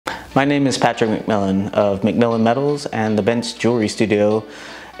My name is Patrick McMillian of McMillian Metals and the Bench Jewelry Studio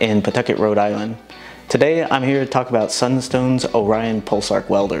in Pawtucket, Rhode Island. Today I'm here to talk about Sunstone's Orion pulse arc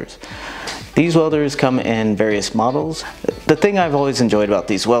welders. These welders come in various models. The thing I've always enjoyed about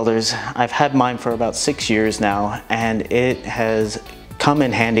these welders, I've had mine for about 6 years now, and it has come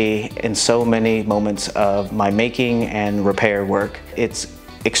in handy in so many moments of my making and repair work. It's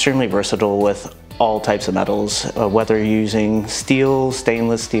extremely versatile with all types of metals, whether you're using steel,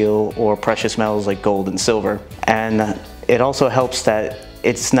 stainless steel, or precious metals like gold and silver. And it also helps that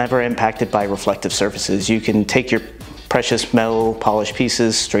it's never impacted by reflective surfaces. You can take your precious metal polished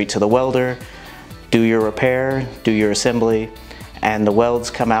pieces straight to the welder, do your repair, do your assembly, and the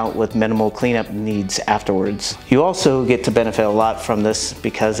welds come out with minimal cleanup needs afterwards. You also get to benefit a lot from this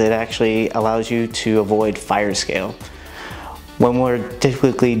because it actually allows you to avoid fire scale. When we're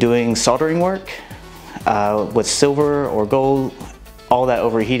typically doing soldering work with silver or gold, all that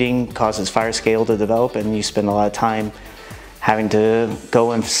overheating causes fire scale to develop, and you spend a lot of time having to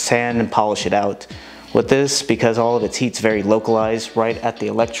go and sand and polish it out. With this, because all of its heat's very localized right at the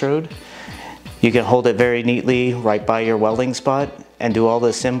electrode, you can hold it very neatly right by your welding spot and do all the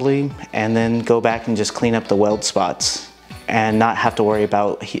assembly, and then go back and just clean up the weld spots and not have to worry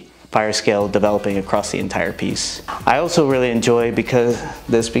about fire scale developing across the entire piece. I also really enjoy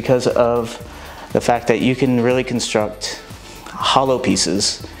because of the fact that you can really construct hollow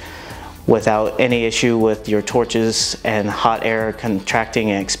pieces without any issue with your torches and hot air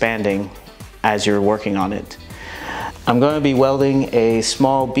contracting and expanding as you're working on it. I'm going to be welding a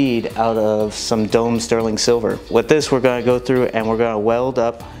small bead out of some domed sterling silver. With this, we're going to go through and we're going to weld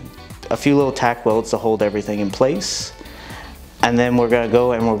up a few little tack welds to hold everything in place. And then we're going to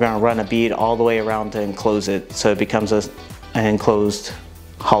go and we're going to run a bead all the way around to enclose it so it becomes an enclosed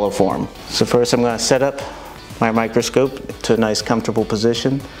hollow form. So first I'm going to set up my microscope to a nice comfortable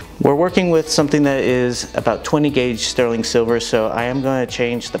position. We're working with something that is about 20 gauge sterling silver, so I am going to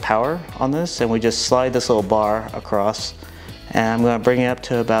change the power on this, and we just slide this little bar across, and I'm going to bring it up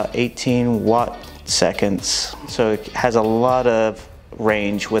to about 18 watt seconds. So it has a lot of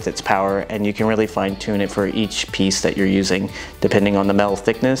range with its power, and you can really fine tune it for each piece that you're using depending on the metal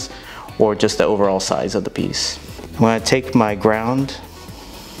thickness or just the overall size of the piece. I'm going to take my ground.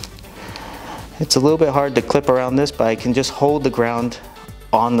 It's a little bit hard to clip around this, but I can just hold the ground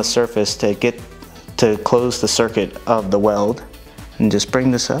on the surface to close the circuit of the weld, and just bring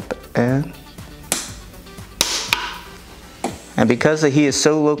this up, and because the heat is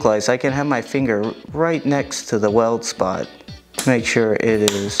so localized, I can have my finger right next to the weld spot to make sure it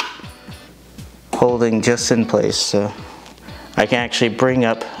is holding just in place. So I can actually bring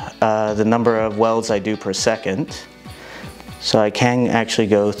up the number of welds I do per second, so I can actually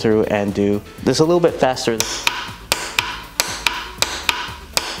go through and do this a little bit faster.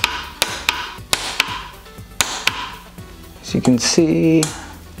 As you can see,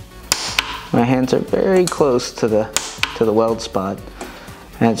 my hands are very close to the weld spot,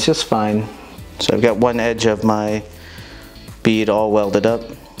 and it's just fine. So I've got one edge of my bead all welded up,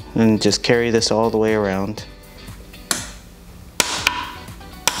 and just carry this all the way around.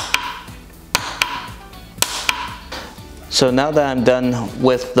 So now that I'm done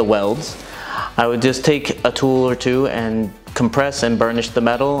with the welds, I would just take a tool or two and compress and burnish the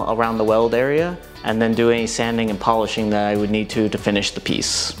metal around the weld area, and then do any sanding and polishing that I would need to finish the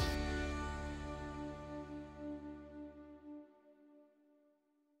piece.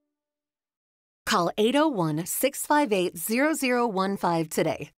 Call 801-658-0015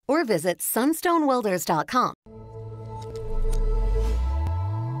 today or visit sunstonewelders.com.